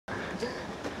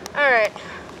Alright.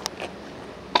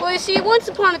 Well, you see, once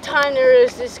upon a time there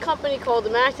was this company called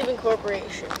the Active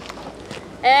Incorporation.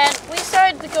 And we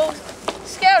decided to go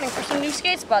scouting for some new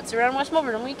skate spots around West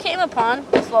Melbourne, and we came upon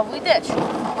this lovely ditch.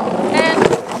 And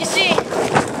you see,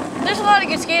 there's a lot of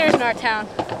good skaters in our town.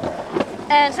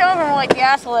 And some of them are like the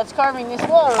asshole that's carving this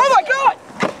wall. Oh my god!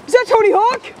 Is that Tony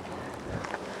Hawk?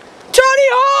 Tony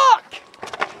Hawk!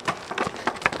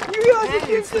 You realize Hey, what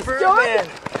it's the just Bird done? Man.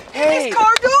 Hey, He's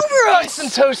carved over us! some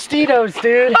Tostitos,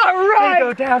 dude. Alright! They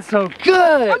go down so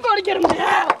good. I'm gonna get him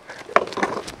now!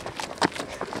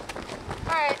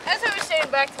 Alright, as I was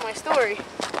saying back to my story,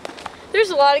 there's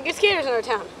a lot of good skaters in our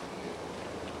town.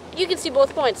 You can see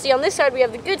both points. See, on this side we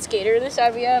have the good skater, and this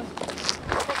side we have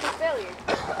fucking failure.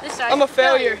 This side I'm a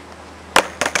failure.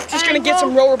 Just gonna get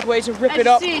some rollerblades and rip it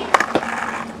up.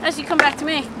 As you come back to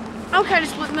me, I'm kind of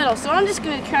split middle, so I'm just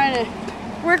gonna kind of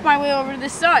work my way over to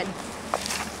this side.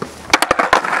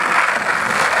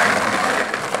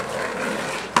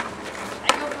 I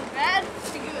go from bad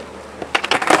to good.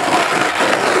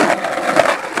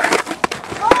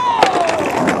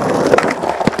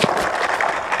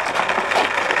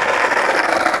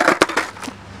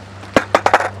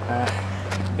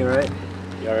 You alright?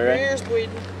 You My alright? ear's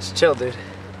bleeding. Just chill, dude.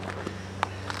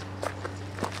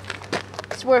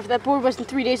 I swear if that board wasn't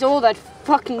 3 days old, I'd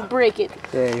fucking break it.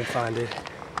 Yeah, you're fine, dude.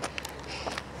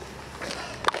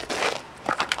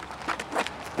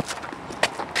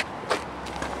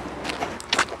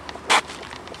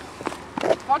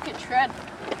 Fucking tread.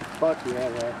 Fuck yeah,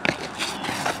 man.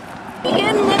 Let me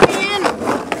in, let me in.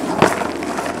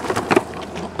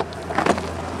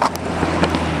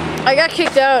 I got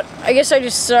kicked out. I guess I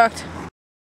just sucked.